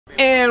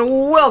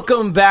And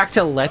welcome back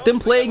to Let Them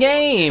Play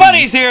Games.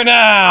 Buddy's here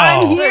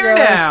now! I'm here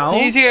now!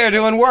 He's here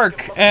doing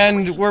work,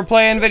 and we're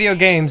playing video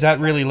games at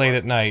really late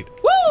at night.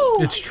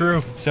 Woo! It's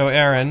true. So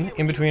Aaron,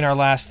 in between our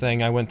last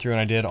thing, I went through and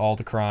I did all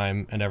the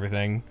crime and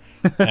everything.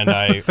 And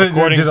I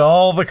did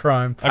all the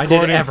crime. I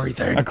did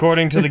everything.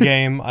 According to the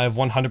game, I've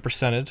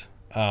 100%ed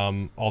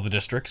all the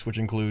districts, which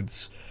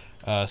includes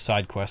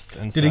side quests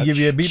and such. Did he give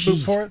you a beep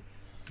boop for it?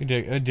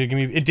 It gave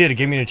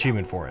me an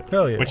achievement for it.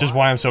 Hell yeah. Which is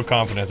why I'm so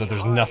confident that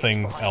there's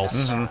nothing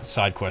else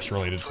side quest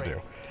related to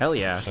do. Hell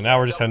yeah. So now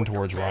we're just heading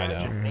towards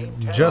Rhino.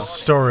 Just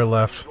story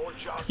left.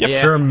 Yep.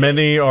 Yeah. Sure,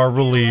 many are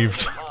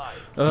relieved.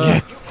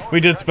 Yeah, we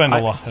did spend a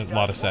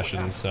lot of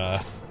sessions.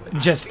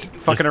 Just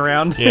fucking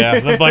around. Yeah,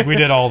 like we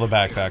did all the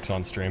backpacks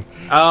on stream.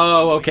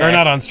 Oh, okay. Or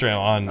not on stream,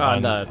 on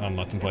the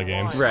Let Them Play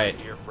Games. Right.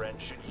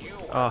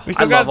 Oh, We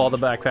still I got- love all the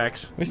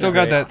backpacks. We still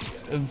They're got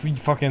great. that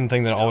fucking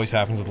thing that always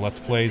happens with Let's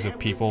Plays of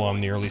people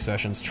on the early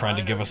sessions trying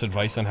to give us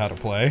advice on how to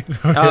play.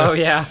 Oh,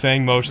 yeah.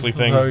 Saying mostly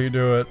things How you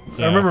do it.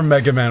 Yeah. I remember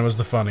Mega Man was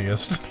the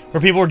funniest.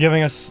 where people were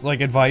giving us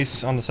like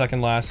advice on the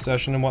second last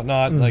session and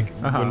whatnot, like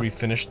when we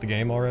finished the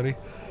game already.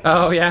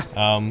 Oh, yeah.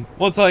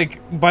 Well, it's like,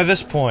 by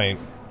this point...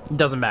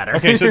 Doesn't matter.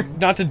 Okay, so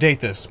not to date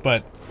this,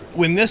 but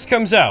when this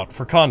comes out,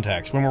 for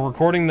context, when we're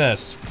recording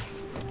this,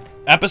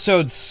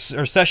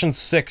 session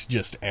 6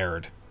 just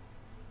aired.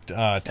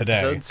 Today.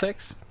 Episode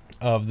 6?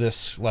 Of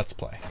this Let's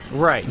Play.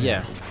 Right,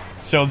 yeah.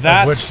 So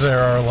that's... Of which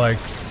there are like...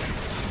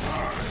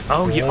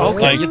 Oh, you, okay,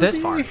 Like- you're this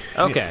far.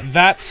 Okay.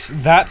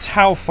 That's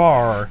how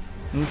far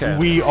Okay.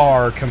 we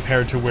are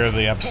compared to where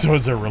the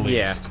episodes are Yeah.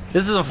 released.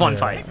 This is a fun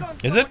fight.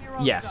 Is it?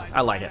 Yes,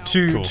 I like it.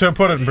 To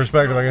put it in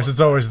perspective, I guess it's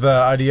always the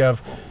idea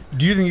of,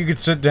 do you think you could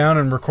sit down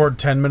and record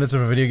 10 minutes of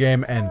a video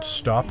game and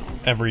stop?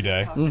 Every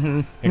day.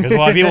 Mm-hmm. Because a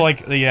lot of people,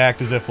 like, they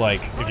act as if,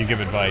 like, if you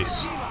give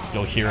advice,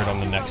 you'll hear it on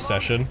the next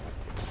session.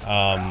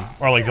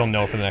 Or, like, they'll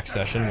know for the next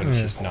session, when it's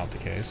just not the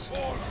case.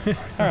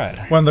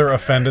 Alright. When they're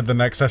offended the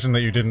next session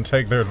that you didn't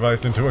take their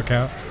advice into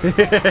account?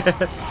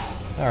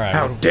 Alright.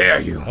 How dare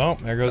you? Oh,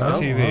 there goes the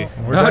TV.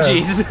 We're Oh, dead.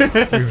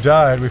 jeez. We've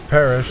died, we've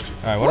perished.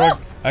 Alright, what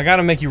do I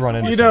gotta make you run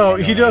into You know,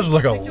 something, he don't I? does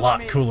look a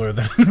lot cooler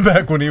than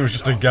back when he was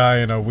just a guy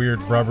in a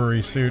weird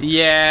rubbery suit.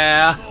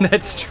 Yeah,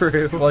 that's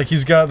true. Like,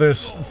 he's got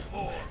this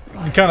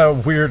kind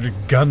of weird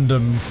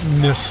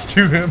Gundam-ness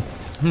to him.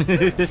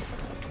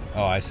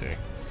 Oh, I see.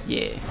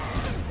 Yeah.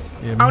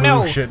 Yeah, Oh, move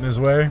no. shit in his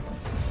way.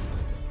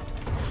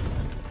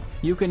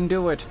 You can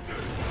do it.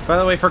 By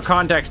the way, for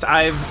context,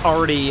 I've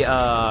already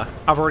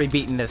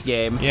beaten this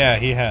game. Yeah,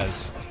 he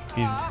has.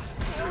 He's...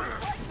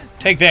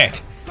 Take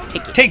that!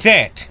 Take it. Take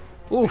that!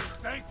 Oof.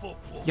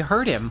 You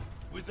hurt him.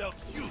 With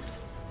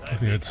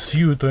that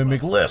suit, I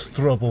make less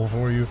trouble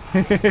for you.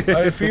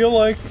 I feel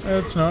like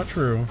that's not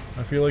true.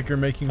 I feel like you're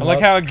making I like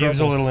lots how of it gives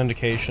a trouble. little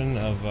indication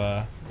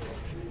of,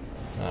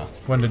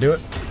 When to do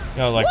it? you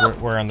know, like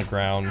we're on the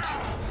ground.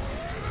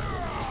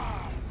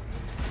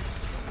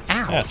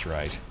 Ow. That's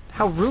right.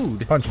 How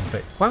rude. Punch in the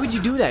face. Why would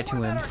you do that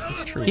to him?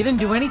 It's true. He didn't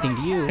do anything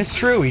to you. It's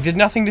true. He did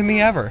nothing to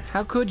me ever.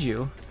 How could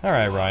you? All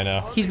right,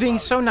 Rhino. He's being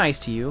so nice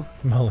to you.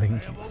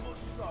 Mulling.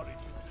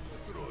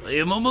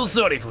 I'm almost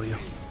sorry for you.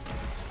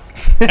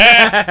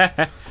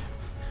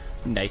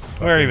 Nice.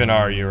 Where even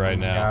are you right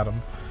now? Got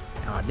him.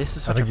 God, this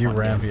is I such think a you fun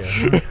ran game.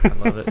 via. I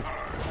love it.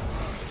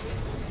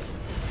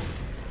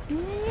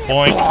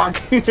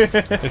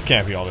 Boink. This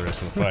can't be all there is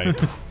to the fight.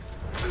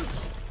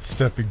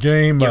 Step your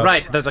game You're up.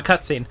 right, there's a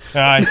cutscene.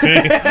 I see. Oh,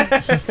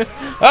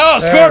 There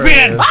it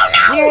Scorpion! is.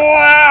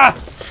 Oh no!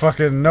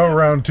 Fucking no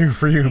round 2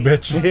 for you,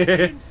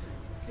 bitch.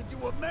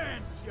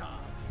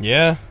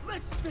 Yeah.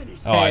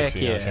 Oh, I Heck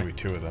see. There's yeah. gonna be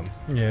 2 of them.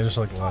 Yeah, just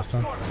like the last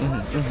time.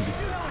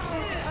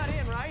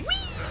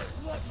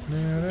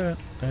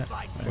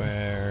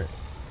 Where?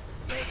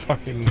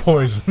 Fucking.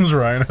 Poisons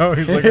Rhino.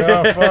 He's like,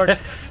 oh fuck.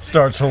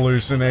 Starts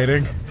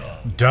hallucinating.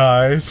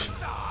 Dies.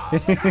 I'm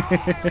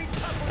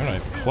not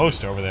even close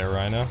to over there,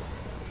 Rhino.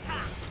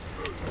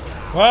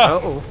 Whoa!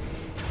 Uh-oh.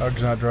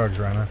 Hugs not drugs,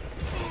 Rhino.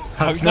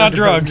 Hugs, not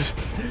drugs.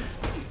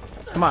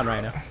 Come on,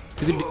 Rhino.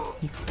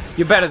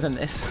 You're better than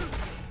this.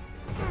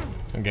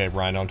 Okay,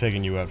 Rhino, I'm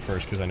taking you out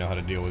first because I know how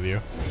to deal with you.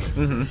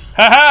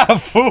 Haha,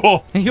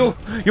 fool! You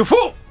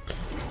fool!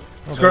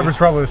 Scorpion's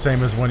probably the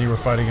same as when you were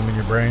fighting him in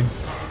your brain.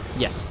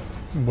 Yes.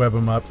 Web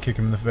him up, kick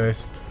him in the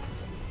face.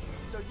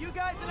 So you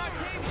guys in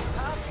arcades,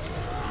 huh?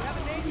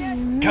 You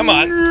haven't made yet? Come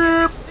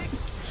on!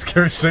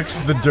 Scary 6,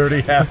 the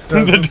dirty half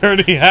dozen. The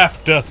dirty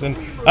half dozen.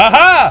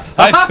 Aha!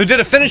 I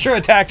did a finisher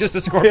attack just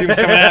as Scorpion was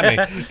coming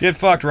at me. Get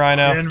fucked,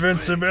 Rhino.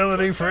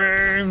 Invincibility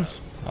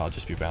frames. I'll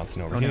just be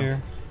bouncing over no.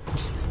 here.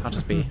 I'll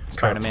just be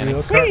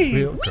Spider-Man.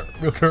 Cartwheel,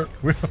 cartwheel,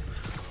 cartwheel.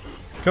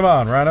 Come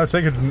on, Rhino,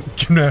 take a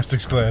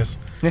gymnastics class.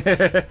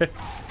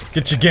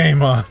 Get your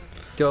game on.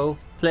 Go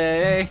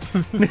play.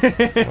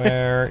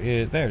 Where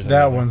is... There's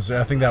That another. one's,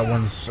 I think that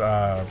one's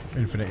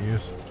infinite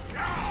use.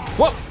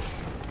 Whoa!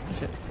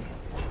 Shit.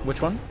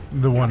 Which one?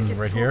 The one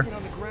right here.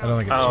 I don't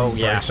think it's Oh, some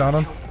yeah. brakes on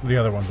them. The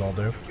other ones all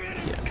do.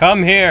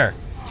 Come here!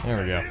 There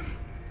we go.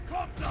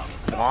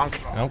 Bonk.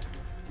 Nope.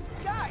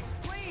 Guys,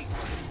 please.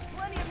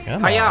 Plenty of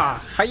Come on.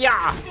 Hiya!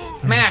 Hiya!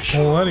 Mash!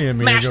 Plenty of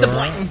me Mash to the go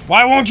around. button!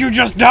 Why won't you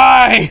just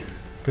die?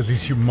 Because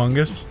he's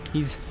humongous.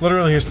 He's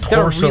Literally, his got a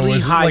torso really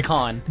is high like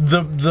con.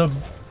 the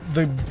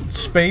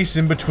space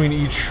in between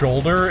each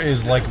shoulder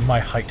is like my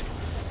height.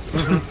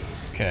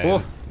 Okay,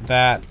 Whoa.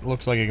 that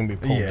looks like it can be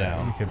pulled You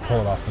down. can pull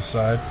it off the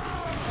side.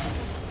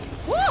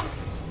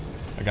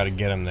 I gotta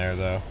get him there,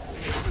 though.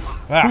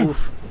 Ah!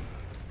 Oof.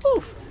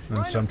 Oof.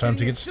 And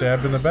sometimes he gets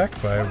stabbed in the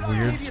back by a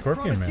weird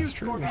scorpion man.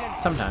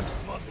 Sometimes.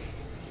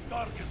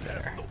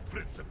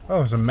 Oh,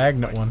 there's a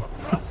magnet one.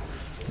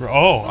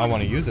 Oh, I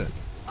want to use it.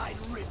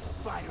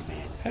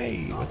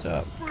 Hey, what's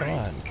up? Come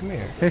on, come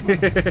here.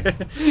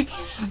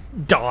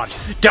 Dodge!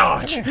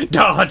 Dodge!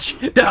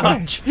 Dodge!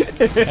 Dodge! Hey,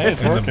 it's And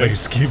the working.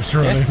 base keeps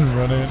running and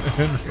running.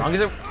 As long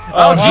as it. I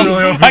Oh, was jeez!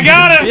 really hoping I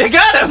got him! You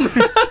got him!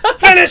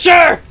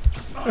 Finisher!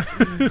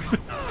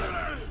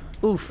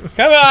 Oof.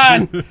 Come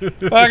on!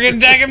 Fucking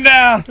take him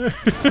down!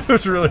 I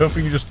was really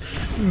hoping you just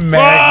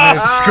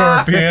magnet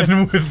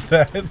Scorpion with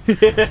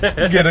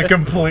that. Get a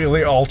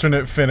completely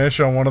alternate finish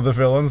on one of the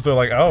villains. They're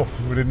like, oh,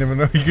 we didn't even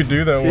know you could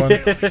do that one.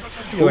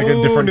 Like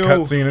a different no.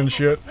 cutscene and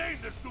shit.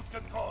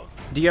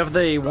 Do you have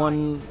the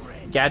one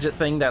gadget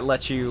thing that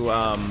lets you,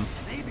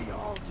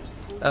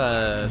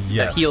 that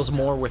Yes. heals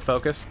more with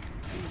focus?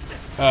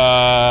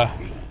 I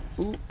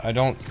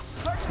don't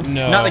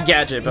know. Not the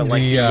gadget, but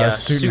like the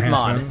suit suit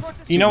mod. enhancement.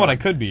 You know what I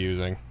could be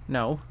using?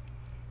 No.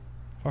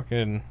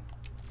 Fucking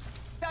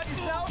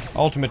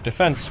Ultimate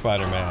Defense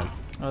Spider-Man.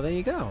 Oh, there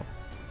you go.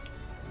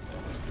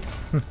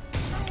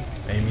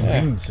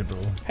 Invincible.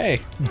 Hey,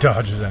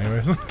 Dodges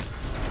anyways.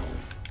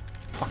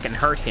 Fucking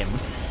hurt him.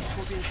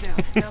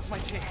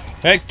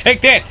 hey,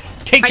 take that!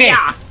 Take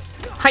that!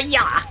 Hiya!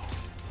 Hiya!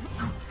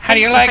 How do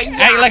you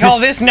like all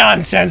this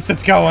nonsense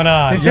that's going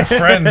on? Your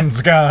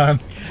friend's gone.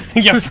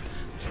 You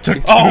Took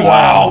too oh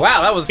wow!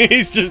 Wow, that was.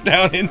 He's just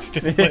down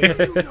instantly.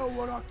 You know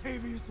what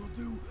Octavius will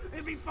do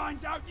if he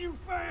finds out you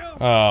failed.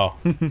 Oh,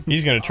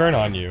 he's gonna turn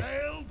on you.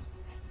 Failed?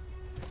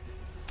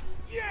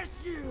 Yes,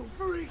 you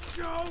freak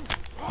show.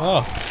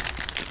 Oh,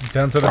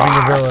 Downside of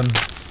being a villain.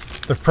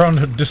 They're prone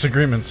to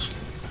disagreements.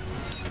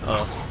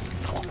 Oh.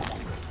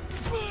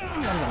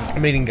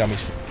 I'm eating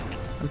gummies.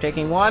 I'm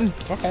taking one.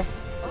 Okay.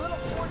 A little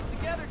forced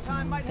together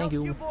time might help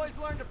you. you boys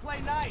learn to play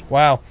nice.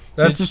 Wow.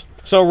 That's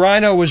So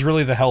Rhino was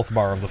really the health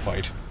bar of the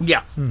fight.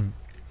 Yeah.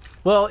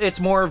 Well, it's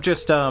more of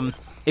just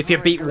if you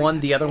beat one,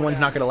 the other one's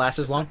not going to last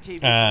as long.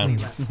 Something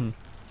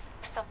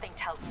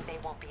tells me they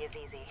won't be as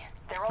easy.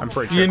 I'm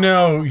pretty you sure.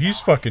 know, he's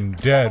fucking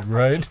dead,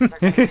 right?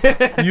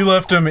 You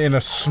left him in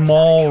a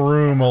small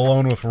room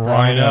alone with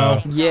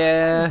Rhino.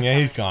 Yeah. Yeah,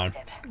 he's gone.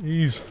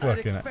 He's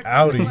fucking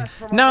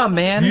outie. Nah,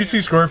 man. You see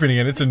Scorpion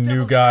again, it's a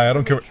new guy. I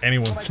don't care what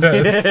anyone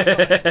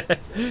says.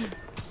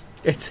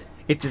 It's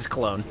his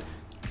clone.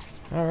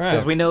 All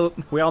Because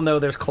right. we all know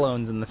there's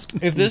clones in this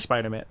If this-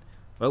 Spider-Man.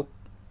 Oh,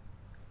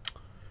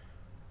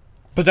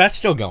 But that's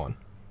still going.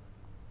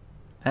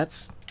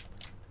 that's.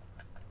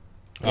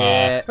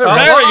 Yeah. There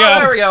we go.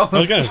 There we go. I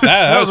was gonna say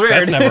that was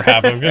that's weird. never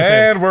happened. I'm gonna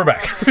say, And we're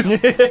back.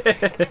 Devil's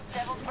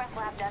Breath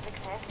Lab does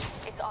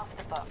exist. It's off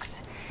the books.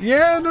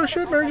 Yeah, no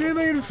shit, Mary Jane,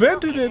 they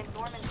invented it.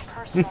 Norman's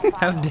personal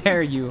How files.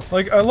 dare you?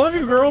 Like, I love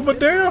you, girl, but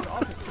damn.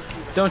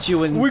 Don't you?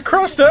 We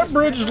crossed that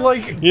bridge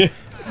like yeah.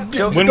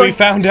 Don't, When we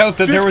found out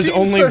that there was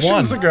 15 only one.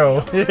 sessions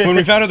ago. When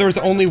we found out there was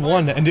only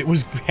one, and it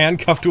was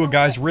handcuffed to a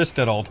guy's wrist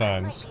at all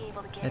times.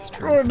 That's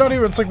true. Or not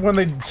even, it's like when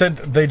they said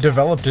they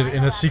developed it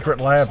in a secret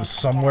lab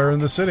somewhere in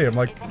the city. I'm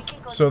like,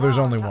 so there's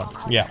only one.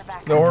 Yeah.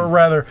 Or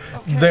rather,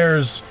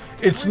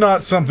 it's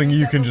not something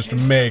you can just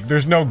make.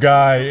 There's no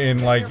guy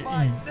in, like,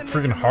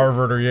 freaking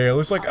Harvard or Yale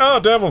who's like, oh,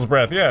 Devil's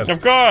Breath, yes.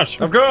 Of course.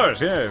 Of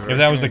course, yeah. If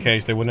that was the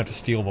case, they wouldn't have to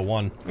steal the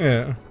one.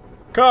 Yeah.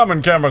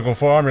 Common chemical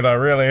formula,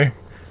 really.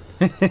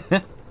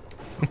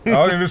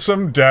 All you need is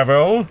some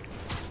devil.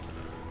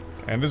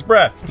 And his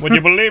breath. Would you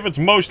believe it's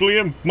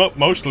mostly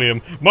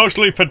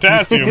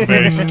potassium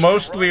based?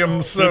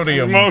 Mostlium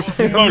sodium.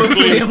 Mostly.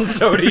 Mostlium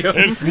sodium.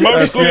 It's That's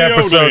mostly the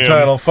episode odium.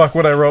 title. Fuck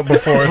what I wrote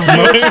before. It's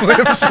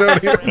Mostlium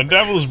sodium. The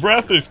devil's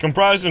breath is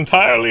comprised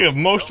entirely of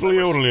mostly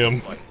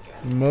odium.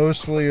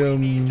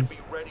 Mostlium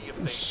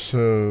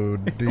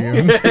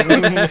sodium.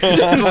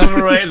 Just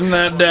writing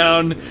that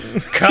down.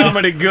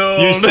 Comedy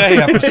gold. You say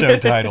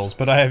episode titles,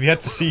 but I have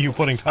yet to see you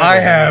putting titles I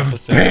on have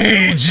episodes.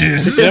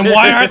 pages. Then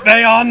why aren't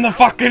they on the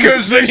fucking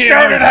Because they videos?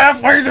 started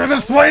halfway through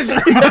this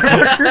playthrough.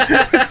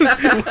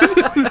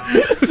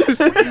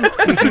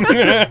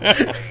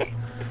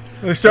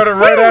 They started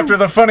right after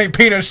the funny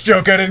penis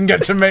joke I didn't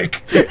get to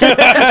make.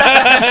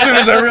 As soon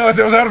as I realized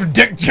I was out of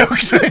dick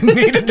jokes, I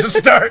needed to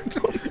start.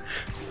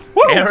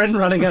 Aaron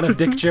running out of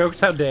dick jokes.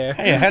 How dare?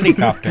 Hey, a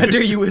helicopter. How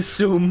dare you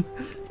assume?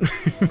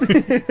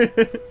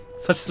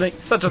 Such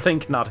a thing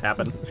cannot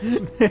happen.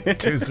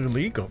 It is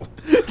illegal.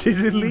 It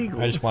is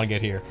illegal. I just want to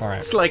get here. All right.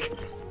 It's like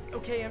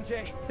Okay,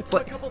 MJ. it's we're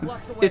like a couple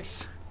blocks away.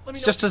 it's Let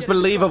me know just if as you get it.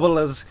 believable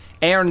as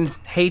Aaron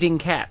hating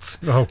cats.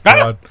 Oh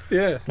God!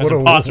 Yeah. That's What a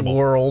impossible.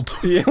 world!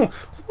 Yeah.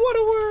 What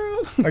a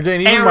world.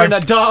 Again, even Aaron, a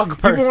dog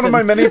person. Even one of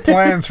my many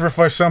plans for if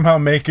I somehow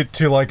make it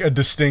to like a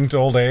distinct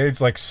old age,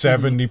 like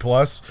 70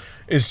 plus,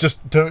 is just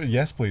to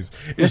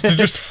is to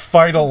just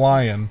fight a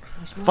lion.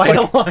 Fight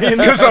a lion.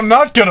 Because I'm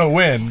not gonna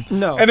win.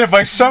 No. And if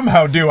I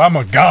somehow do, I'm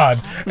a god.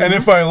 And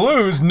if I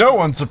lose, no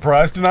one's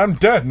surprised, and I'm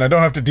dead, and I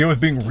don't have to deal with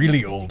being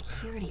really old.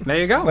 There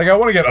you go. Like I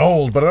want to get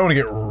old, but I don't want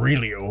to get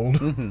really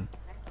old.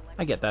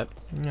 I get that.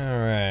 All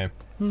right.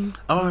 Oh,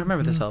 I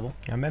remember this level.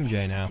 I'm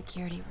MJ now.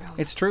 Security room.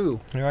 It's true.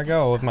 Here I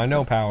go with my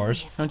no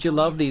powers. Don't you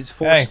love these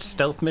forced Hey.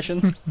 stealth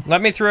missions?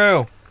 Let me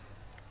through.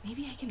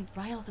 Maybe I can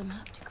rile them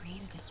up to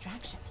create a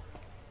distraction.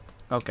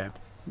 Okay.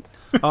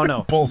 Oh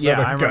no. Pulls yeah, out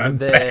a I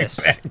remember gun. this.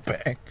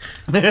 Bang,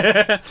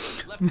 bang,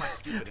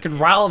 Can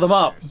rile them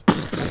up. I've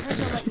heard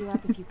they'll let you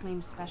up if you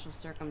claim special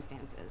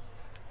circumstances.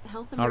 The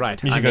health All right.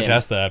 emergency- You should go I'm in.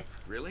 test that.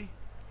 Really?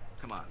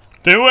 Come on.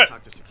 Do it.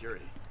 Talk to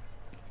security.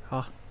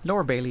 Oh,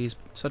 Laura Bailey is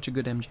such a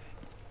good MJ.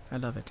 I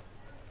love it.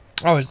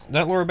 Oh, is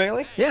that Laura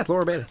Bailey? Yeah, it's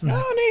Laura Bailey.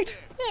 Oh, neat.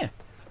 Yeah.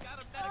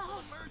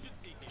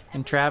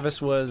 And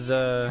Travis was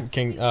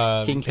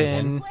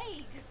Kingpin.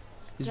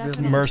 He's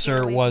really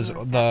Mercer was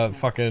the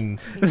fucking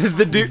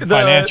the dude.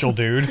 financial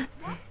dude.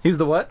 He's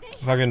the what?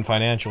 Fucking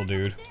financial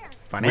dude.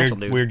 Financial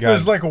Weird, dude. weird guy.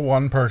 There's like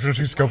one person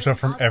she scopes out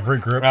from every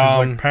group. She's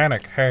like,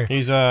 panic. Hey.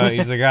 He's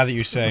the guy that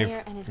you save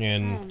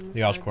in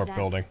the Oscorp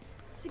building.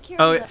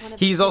 Security Oh, let one of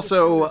the he's biggest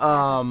also criminals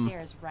back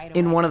upstairs right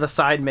in away. one of the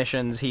side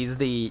missions. He's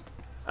the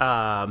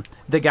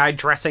guy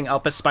dressing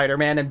up as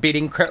Spider-Man and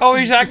beating. Oh,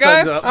 he's that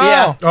guy? thugs up. Oh.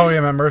 Yeah. Oh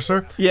yeah, Matt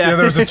Mercer. Yeah.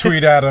 There was a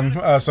tweet at him.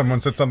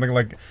 Someone said something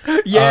like,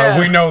 Yeah.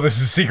 we know this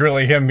is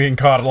secretly him being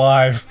caught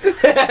live."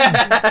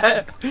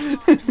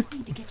 Just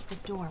need to get to the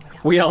door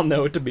without We all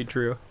know it to be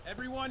true.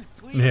 Everyone,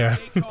 please Yeah.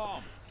 stay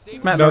calm. Stay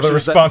Matt No, the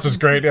Mercer's that- response is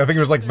great. I think it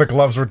was like the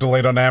gloves were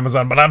delayed on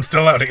Amazon, but I'm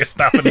still out here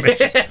stopping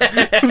bitches.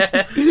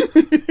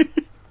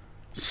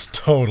 It's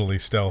totally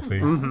stealthy.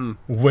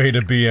 Way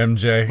to be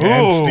MJ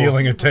and Ooh.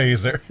 stealing a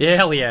taser. Yeah,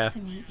 hell yeah. to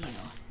meet you.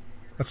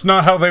 That's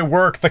not how they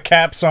work. The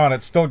cap's on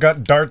it. Still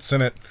got darts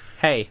in it.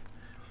 Hey,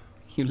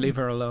 you leave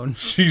her alone.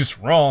 She's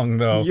wrong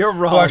though. You're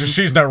wrong. Well, actually,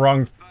 she's not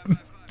wrong.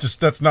 Just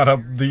that's not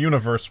how the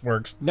universe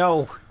works.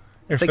 No, If that's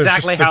there's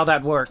exactly just how the,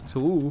 that works.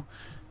 Ooh.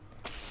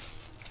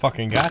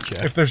 Fucking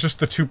gotcha. If there's just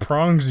the two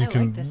prongs, you I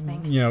can, like this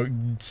thing. you know,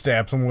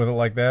 stab someone with it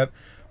like that.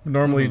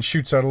 Normally, it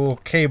shoots out a little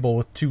cable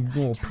with two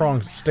little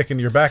prongs that stick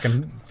into your back,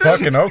 and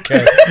fucking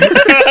okay.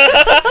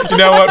 You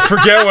know what?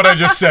 Forget what I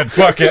just said.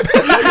 Fuck it.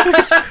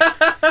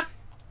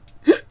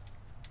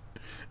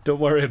 Don't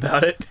worry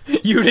about it.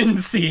 You didn't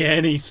see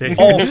anything.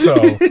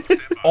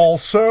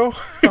 Also,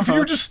 if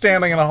you're just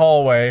standing in a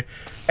hallway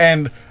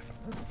and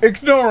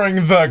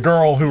ignoring the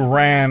girl who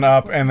ran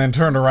up and then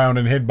turned around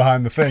and hid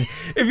behind the thing,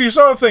 if you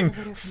saw a thing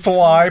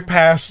fly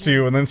past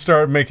you and then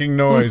start making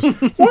noise,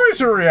 why is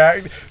her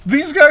react?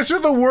 These guys are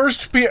the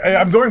worst.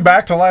 I'm going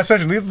back to last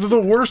session. These are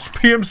the worst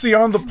PMC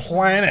on the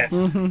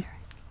planet.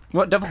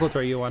 What difficulty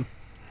are you on?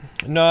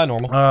 No,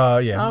 normal.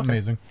 Yeah, Okay.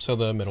 amazing. So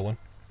the middle one.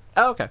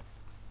 Oh, okay.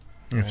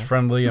 It's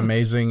friendly,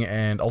 amazing,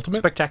 and ultimate.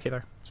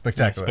 Spectacular.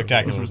 Spectacular.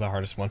 Spectacular was the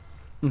hardest one.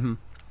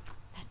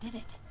 That did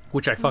it.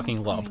 Which I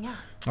fucking love. Clearing out.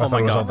 I thought my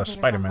it was God. all the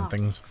Spider-Man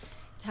things.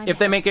 Time If to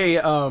they head make a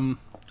upstairs.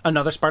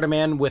 another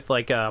Spider-Man with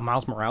like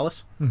Miles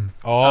Morales,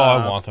 Oh,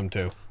 I want them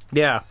to.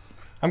 yeah,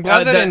 I'm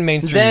glad that then- in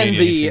mainstream then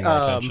media he's the, getting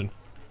more attention.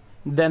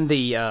 then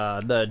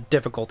the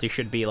difficulty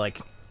should be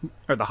like,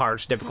 or the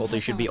hardest difficulty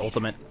should be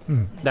ultimate.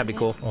 That'd be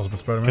cool. Ultimate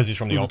Spider-Man. Because he's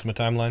from the Ultimate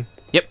Timeline.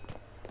 Yep.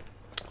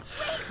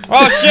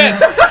 Oh, shit!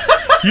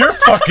 You're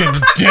fucking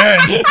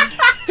dead.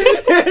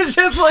 It's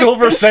just like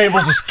Silver Sable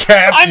just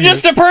capped I'm you.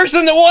 just a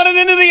person that wanted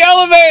into the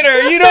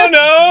elevator! You don't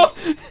know!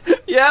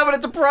 yeah, but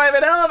it's a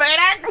private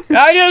elevator.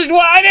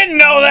 I didn't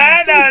know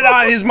that!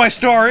 That is my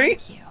story!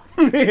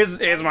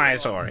 Is my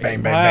story.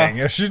 Bang, bang, Wow. bang.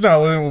 If she's not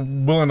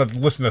willing to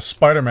listen to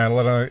Spider-Man,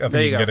 I think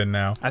There you you can go. get in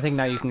now. I think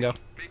now you can go.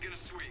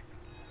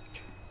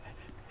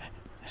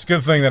 It's a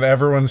good thing that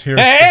everyone's here.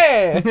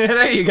 Hey!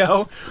 There you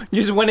go.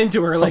 You just went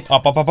into her like.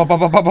 Up, up, up, up,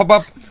 up, up, up, up,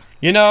 up.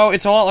 You know,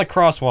 it's a lot like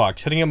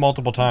crosswalks. Hitting it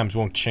multiple times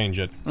won't change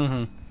it.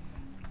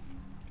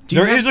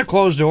 There is a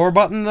closed door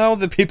button, though,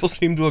 that people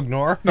seem to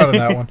ignore. Not in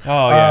that one.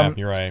 Oh, yeah,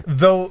 you're right.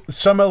 Though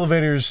some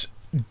elevators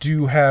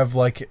do have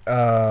like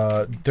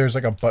there's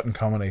like a button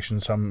combination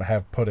some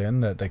have put in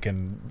that they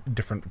can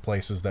different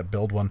places that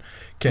build one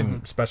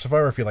can specify,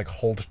 or if you like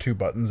hold two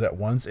buttons at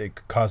once,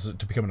 it causes it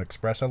to become an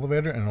express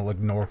elevator and it'll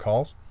ignore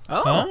calls.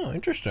 Oh, Oh,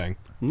 interesting.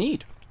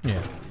 neat.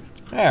 Yeah.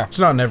 Yeah. It's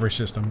not in every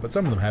system, but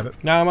some of them have it.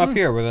 Now I'm up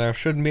here where there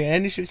shouldn't be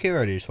any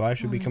security, so I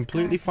should be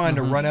completely fine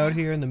to run out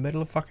here in the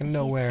middle of fucking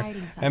nowhere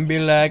hiding and be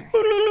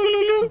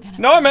something. like,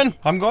 Norman,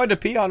 I'm going to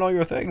pee on all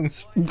your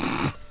things.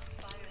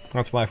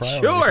 That's my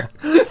priority. Sure.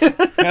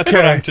 That's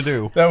what I'm to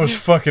do. That was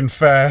fucking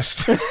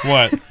fast.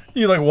 What?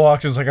 You like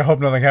walked, it's like, I hope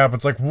nothing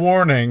happens. Like,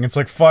 warning, it's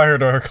like fire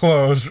door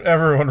closed.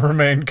 Everyone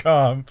remain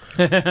calm.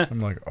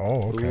 I'm like,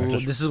 oh, okay. Ooh,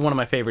 this is one of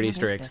my favorite What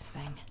Easter is eggs. this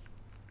thing?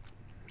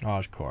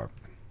 Oscorp.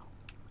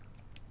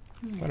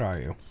 What are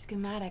you?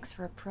 Schematics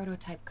for a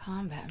prototype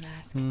combat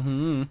mask.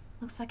 Mm-hmm.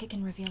 Looks like it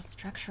can reveal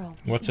structural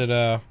What's it,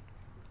 weaknesses.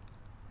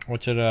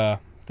 What's it,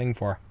 thing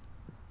for?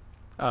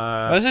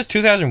 Oh, this is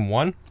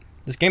 2001?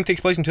 This game takes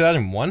place in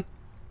 2001?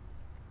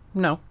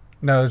 No.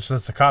 No,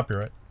 that's the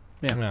copyright.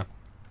 Yeah. Yeah.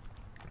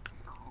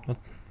 Well,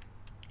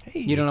 hey.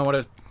 You don't know what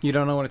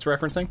it's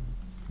referencing?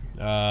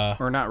 Uh,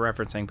 Or not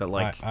referencing, but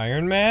like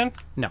Iron Man?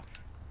 no.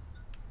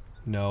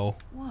 No.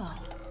 Whoa.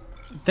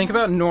 Think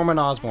about Norman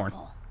Osborn.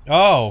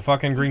 Oh,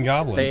 fucking Green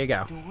Goblin. There you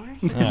go.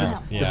 Yeah.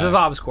 This is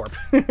Oscorp.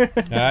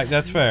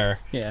 That's fair.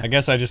 Yeah. I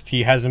guess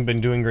he hasn't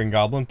been doing Green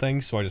Goblin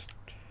things, so I just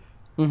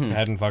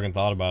hadn't fucking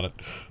thought about it.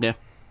 Yeah.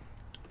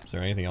 Is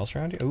there anything else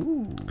around here?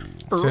 Ooh.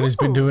 Said he's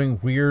been doing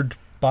weird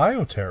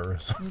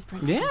bioterrorism.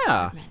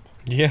 Yeah.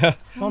 Yeah.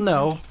 Well,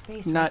 no,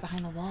 not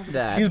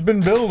that. He's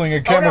been building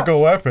a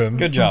chemical weapon.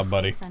 Good job,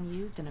 buddy. It's You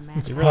really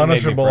made me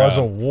punishable as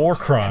a proud. war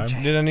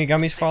crime. Did any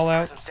gummies fall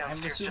out?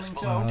 I'm assuming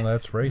so. Oh,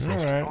 that's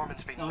racist.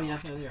 Alright. Oh yeah,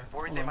 they are.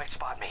 Worried they might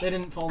spot me. They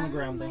didn't fall on the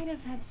ground Might though.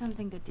 have had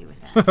something to do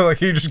with that.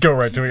 Like, you just go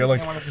right to it. You're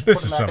like,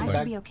 this is I something.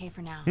 should be okay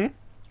for now. Can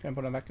I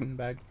put them back in the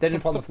bag? They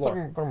didn't fall on the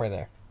floor. Put them right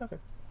there. Okay.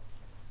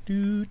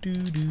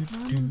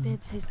 Norman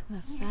bids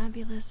the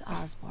fabulous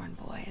Osborne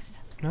boys.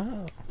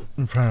 Oh.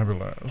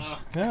 Fabulous.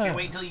 Yeah.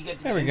 Wait till you get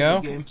to There we the go. end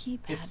of this game.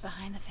 Keypad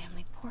behind the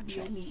family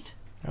portrait.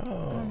 Oh.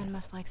 Norman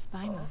must like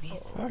spy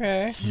movies.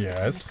 Okay.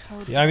 Yes.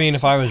 Yeah, I mean,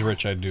 if I was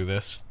rich, I'd do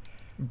this.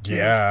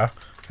 Yeah.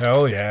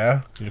 Hell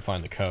yeah. You to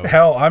find the code.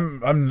 Hell,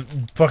 I'm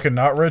fucking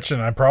not rich,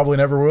 and I probably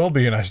never will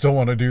be, and I still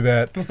want to do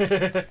that.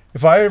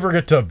 If I ever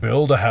get to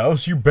build a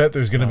house, you bet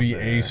there's gonna be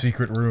a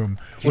secret room,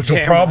 which will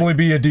damn probably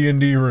be a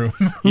D&D room.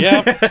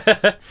 Yeah.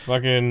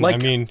 Fucking, Like, I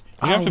mean, you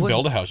don't have to what-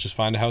 build a house. Just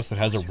find a house that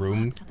has a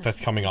room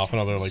that's coming off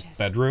another, like,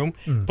 bedroom.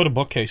 Put a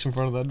bookcase in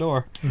front of that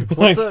door.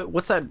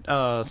 What's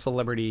that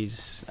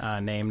celebrity's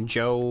name?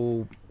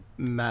 Joe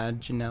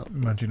Manganiello?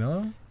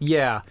 Manganiello?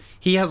 Yeah,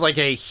 he has like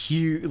a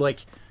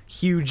huge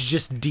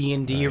just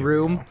D&D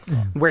room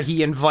where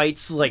he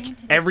invites like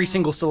every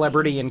single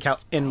celebrity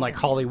in like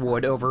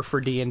Hollywood over for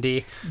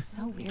D&D.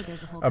 So weird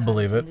there's a whole I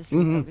believe it.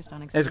 focused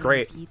on It's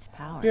great. Pete's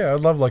powers. Yeah,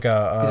 I'd love like He's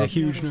a a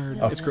huge nerd.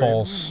 a It's great.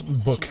 false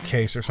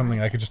bookcase or something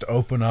I could just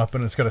open up,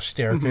 and it's got a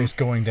staircase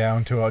going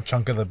down to a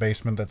chunk of the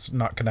basement that's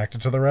not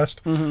connected to the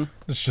rest.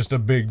 It's just a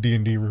big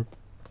D&D room.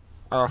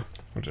 Oh,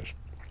 Which is,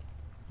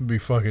 It'd be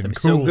fucking cool.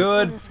 so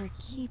good. Order for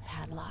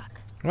keypad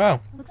lock. wow.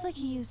 Looks like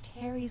he used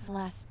Harry's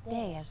last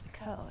day as the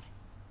code.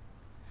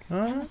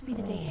 That must be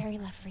the day Harry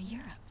left for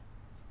Europe.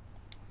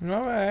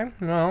 Okay.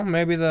 No,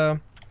 maybe I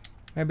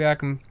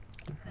can,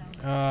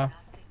 Yeah,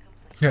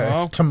 Oh.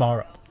 it's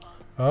tomorrow.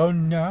 Oh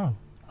no.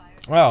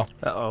 well.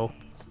 Uh-oh.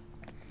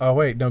 Oh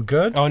wait, no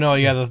good? Oh, no,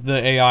 yeah, the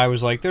AI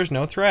was like, there's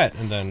no threat,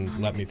 and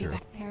then let me through.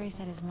 Harry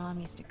said his mom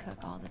used to cook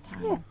all the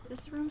time.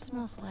 This room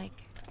smells like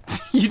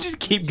You just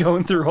keep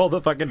going through all the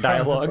fucking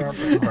dialogue.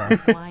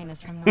 wine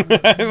is from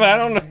Norman's I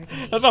don't know.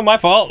 That's not my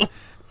fault.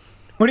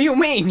 What do you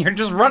mean? You're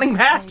just running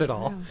past it Harry's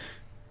all. room.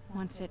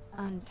 Wants it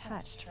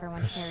untouched for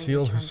when Has Harry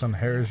sealed his returns son from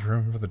Harry's Europe.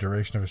 room for the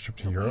duration of his trip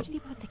to Where Europe. did he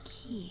put the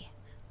key?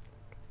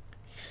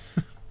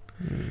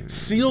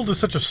 Sealed is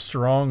such a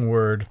strong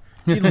word.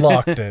 He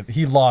locked it.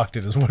 He locked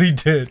it is what he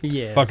did.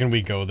 Yeah. Fucking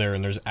we go there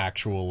and there's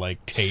actual,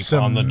 like, tape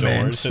on the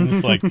Cement. doors, and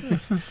it's like,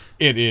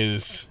 it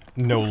is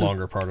no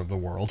longer part of the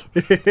world.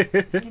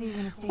 Said he's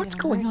in a state What's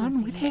of going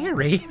on with emergency.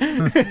 Harry? He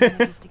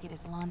manages to get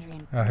his laundry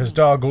and His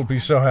dog will be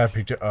so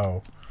happy to.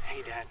 Oh.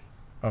 Hey, Dad.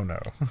 Oh no.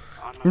 On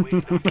my way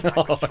back, I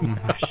got something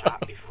I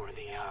shot before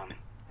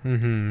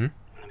the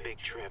big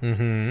trip.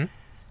 If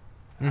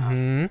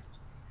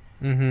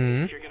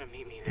you're gonna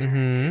meet me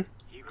there,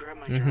 you grab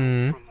my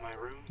journal from my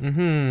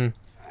room.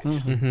 I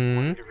just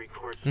wanted to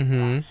record some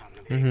thoughts on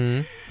the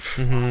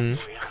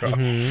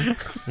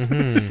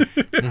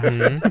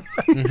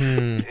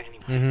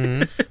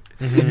Anyway,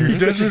 You're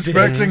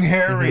disrespecting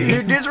Harry.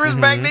 You're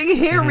disrespecting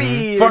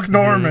Harry. Fuck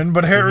Norman,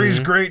 but Harry's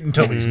great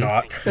until he's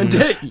not.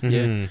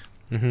 Yeah.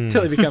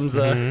 Till he becomes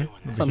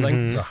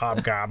something. The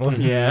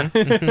hobgoblin. Yeah.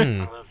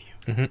 I love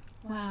you.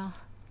 wow.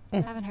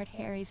 Haven't heard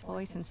Harry's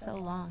voice in so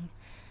long.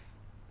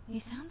 He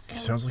sounds so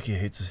Sounds like he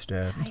hates his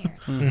dad.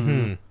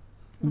 tired.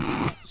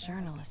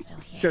 Journal is still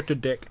here. Shut your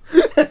dick.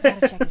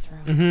 Gotta check his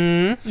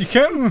room. You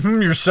can't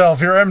yourself.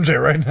 You're MJ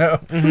right now.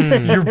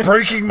 You're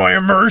breaking my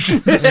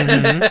immersion.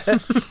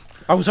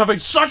 I was having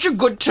such a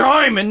good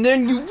time, and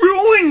then you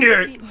ruined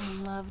it.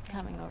 Peyton loved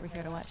coming over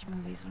here to watch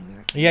movies when we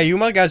were kids. Yeah, you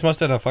guys must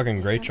have had a fucking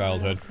great He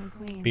childhood. from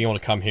Queens. Being able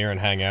to come here and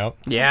hang out.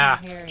 Yeah.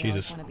 Harry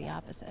Jesus. always wanted the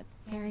opposite.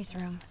 Harry's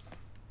room.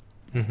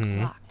 It's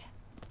locked.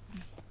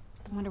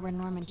 I wonder where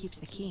Norman keeps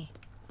the key.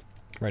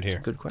 Right here.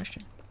 Good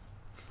question.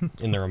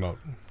 In the remote.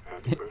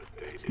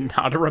 It's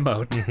not a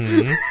remote.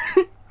 Sorry,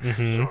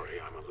 I'm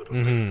a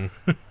little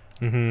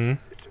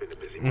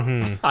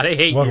I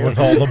hate What you. with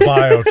all the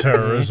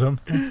bioterrorism?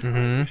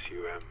 miss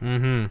you,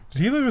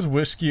 Did he leave his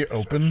whiskey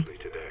open?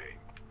 today.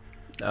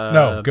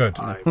 No, good.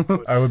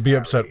 I would be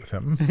upset with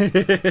him.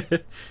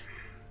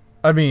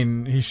 I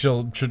mean, he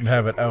shouldn't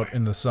have it out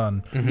in the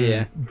sun.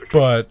 Yeah.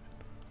 But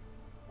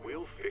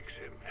We'll fix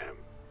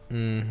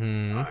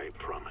him, I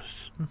promise.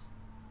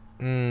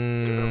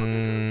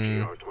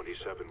 Development of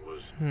TR-27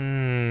 was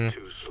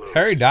too slow.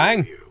 Harry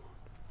dying? for you.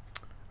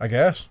 I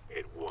guess.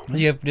 It won. Does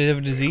he have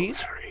a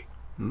disease? Harry,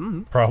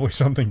 Probably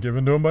something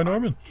given to him by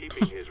Norman.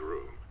 keeping his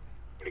room.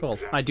 Well,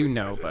 I do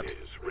know, but Is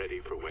ready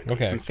for when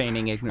Okay. I'm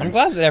feigning I'm ignorance.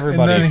 glad that And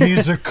everybody. then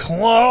he's a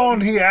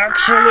clone. He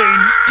actually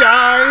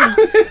died.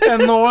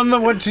 And the one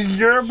that went to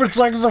Europe, it's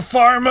like the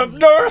farm up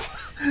north.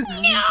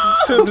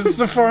 Except it's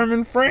the farm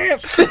in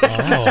France. Oh.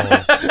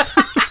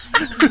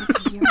 He went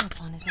to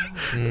Europe on his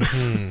own.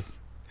 Mm-hmm.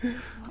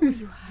 What were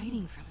you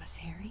hiding from us,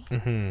 Harry?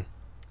 Mm-hmm.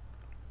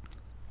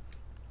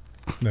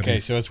 That Okay,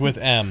 is- so it's with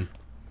M.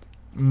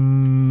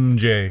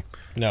 J.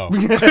 No.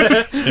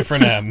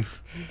 Different M,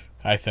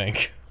 I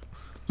think.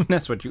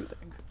 That's what you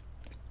think.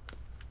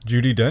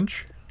 Judi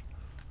Dench?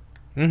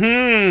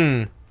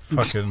 Mm-hmm.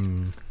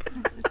 Fucking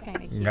This is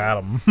kind of cute.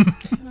 got him.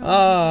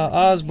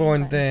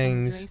 Osborne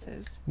things.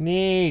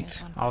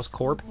 Neat.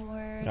 Oscorp.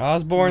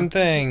 Osborne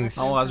things.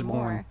 Oh,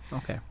 Osborne.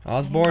 Okay.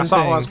 Osborne I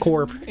saw things.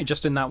 Oscorp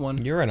just in that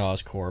one. You're an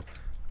Oscorp.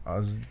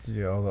 All the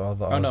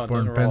Oh no,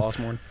 Osborne those are pens. all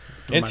Osborne.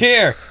 It's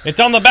here. It's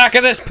on the back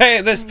of this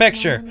this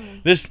picture.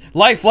 This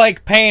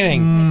lifelike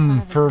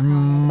painting. For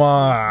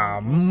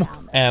mom.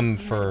 M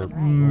for her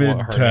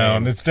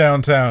Midtown. name. It's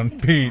downtown.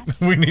 Pete,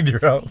 we need your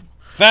help.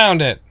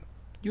 Found it.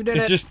 You did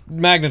It's it. just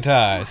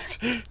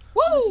magnetized.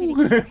 Woo!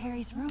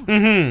 Harry's room.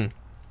 Mm-hmm.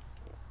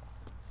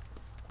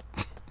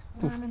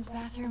 Norman's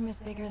bathroom is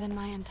bigger than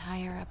my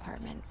entire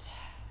apartment.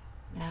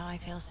 Now I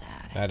feel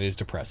sad. That is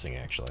depressing,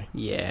 actually.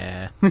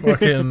 Yeah.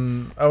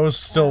 Fucking, I was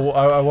still,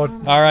 I what?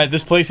 All right,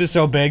 this place is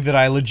so big that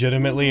I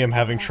legitimately am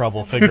having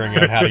trouble figuring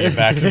out how to get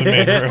back to the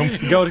main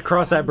room. Go to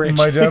cross that bridge.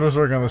 My dad was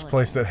working on this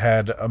place that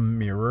had a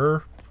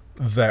mirror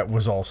that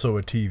was also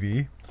a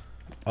TV.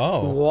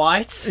 Oh.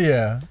 What?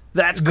 Yeah.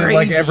 That's Then, crazy.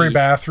 like every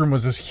bathroom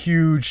was this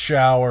huge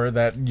shower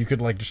that you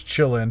could like just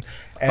chill in,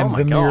 and Oh my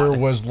the mirror God.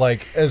 was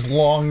like as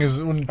long as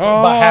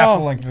about half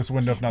the length of this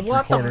window, if not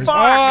What the 3/4. fuck?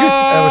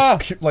 Ah!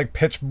 It was like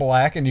pitch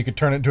black, and you could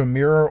turn it into a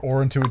mirror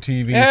or into a TV. So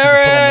you could put on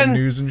Aaron! the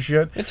news and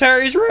shit. It's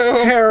Harry's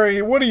room.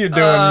 Harry, what are you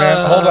doing,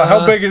 man? Hold on.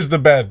 How big is the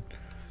bed?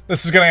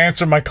 This is gonna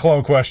answer my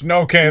clone question.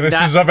 Okay, this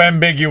That- is of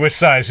ambiguous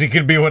size. He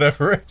could be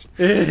whatever.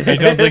 I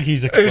don't think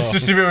he's a clone. It's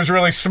just if it was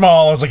really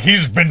small, I was like,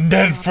 he's been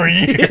dead for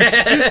years.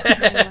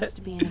 He wants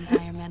to be an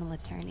environmental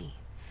attorney.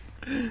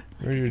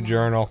 Where's your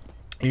journal?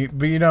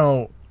 But you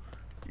know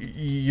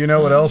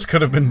what else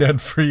could have been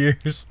dead for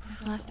years?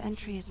 His last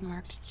entry is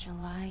marked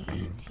July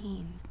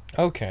 18.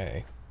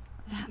 Okay.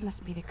 That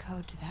must be the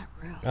code to that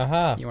room.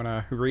 Uh-huh. You want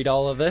to read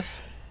all of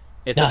this?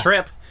 It's Nah. a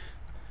trip.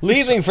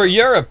 Leaving for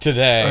Europe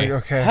today.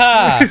 Okay.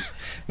 Ha!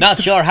 Not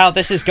sure how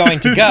this is going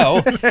to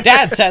go.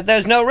 Dad said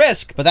there's no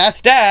risk, but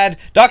that's Dad.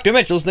 Dr.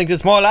 Mitchells thinks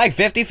it's more like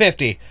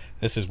 50-50.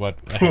 This is what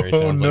Harry Oh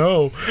sounds like.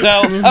 no.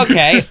 So,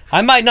 okay,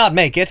 I might not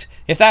make it.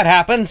 If that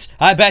happens,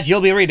 I bet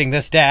you'll be reading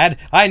this, Dad.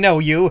 I know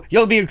you.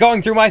 You'll be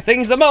going through my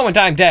things the moment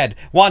I'm dead.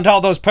 Want all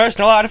those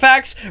personal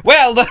artifacts?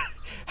 Well,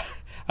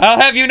 I'll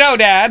have you know,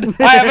 Dad,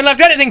 I haven't left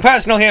anything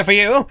personal here for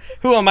you.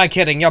 Who am I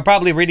kidding? You're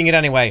probably reading it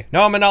anyway.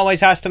 Norman always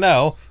has to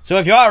know. So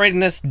if you are reading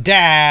this,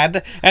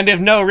 Dad, and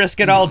if no risk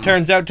at all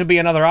turns out to be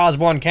another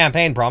Osborne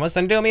campaign promise,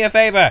 then do me a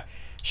favor.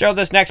 Show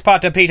this next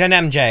part to Pete and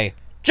MJ.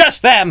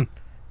 Just them!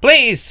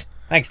 Please!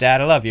 Thanks,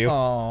 Dad, I love you.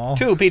 Aww.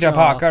 To Peter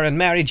Parker and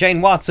Mary Jane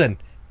Watson.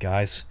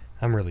 Guys,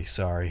 I'm really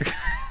sorry.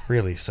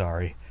 Really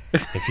sorry.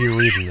 If you're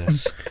reading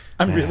this,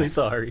 I'm man, really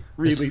sorry.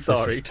 Really this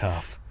sorry. is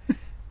tough.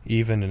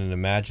 Even in an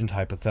imagined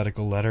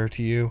hypothetical letter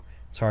to you,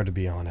 it's hard to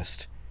be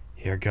honest.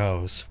 Here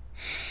goes.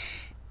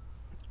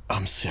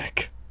 I'm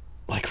sick.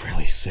 Like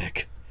really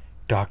sick.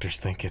 Doctors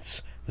think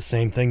it's the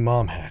same thing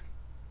Mom had.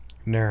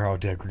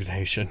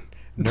 Neurodegradation.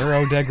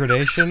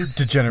 Neurodegradation?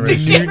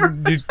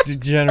 Degeneration.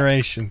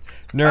 Degeneration.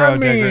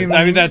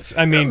 Neurodegradation.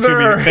 I mean, to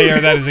there- be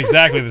fair, that is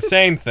exactly the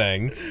same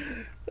thing.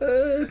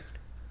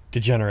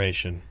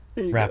 Degeneration.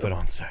 Rapid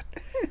onset.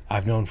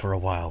 I've known for a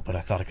while, but I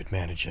thought I could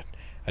manage it.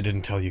 I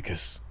didn't tell you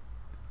because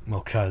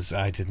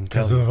I didn't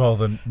tell Because you. of all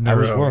the I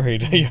was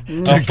worried. For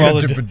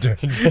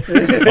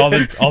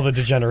all the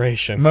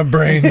degeneration. My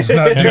brain's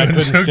not And I doing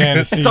couldn't so stand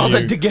to good. see It's all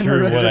the you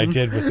through what I degeneration.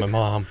 did with my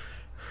mom.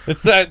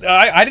 It's that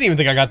I didn't even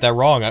think I got that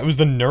wrong. It was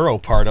the neuro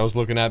part I was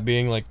looking at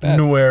being like that.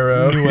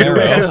 Nuero.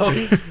 Nuero.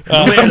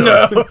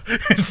 No,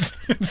 it's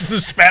the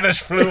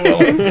Spanish flu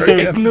all over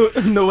It's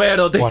again.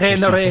 Nuero Watching something,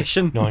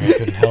 degeneration. knowing I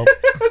couldn't help.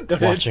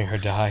 Watching her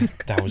die,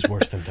 that was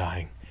worse than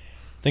dying.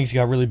 Things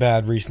got really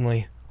bad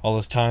recently. All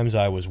those times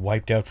I was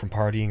wiped out from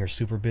partying or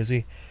super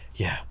busy.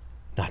 Yeah,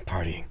 not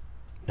partying,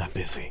 not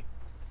busy.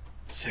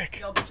 Sick.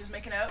 Y'all bitches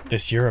making out?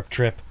 This Europe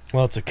trip,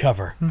 well, it's a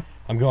cover.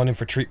 I'm going in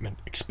for treatment.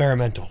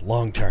 Experimental,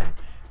 long term.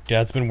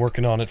 Dad's been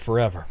working on it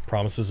forever.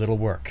 Promises it'll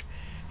work.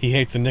 He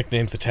hates the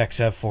nicknames the techs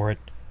have for it.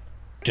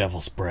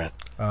 Devil's Breath.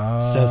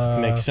 Says it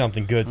makes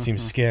something good seem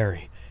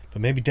scary.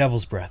 But maybe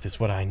Devil's Breath is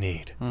what I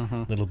need.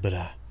 A little bit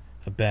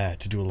of bad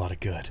to do a lot of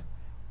good.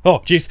 Oh,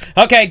 jeez.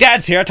 Okay,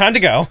 Dad's here. Time to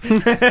go.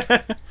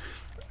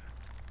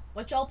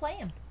 What y'all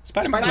playing?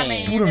 Spider-Man.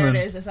 Spider-Man. There it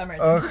is. It's summer.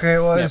 Okay,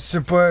 well, it's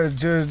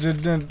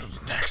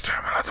next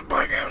time I let them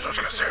play games. I was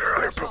gonna say it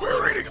earlier, but we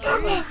were reading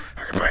about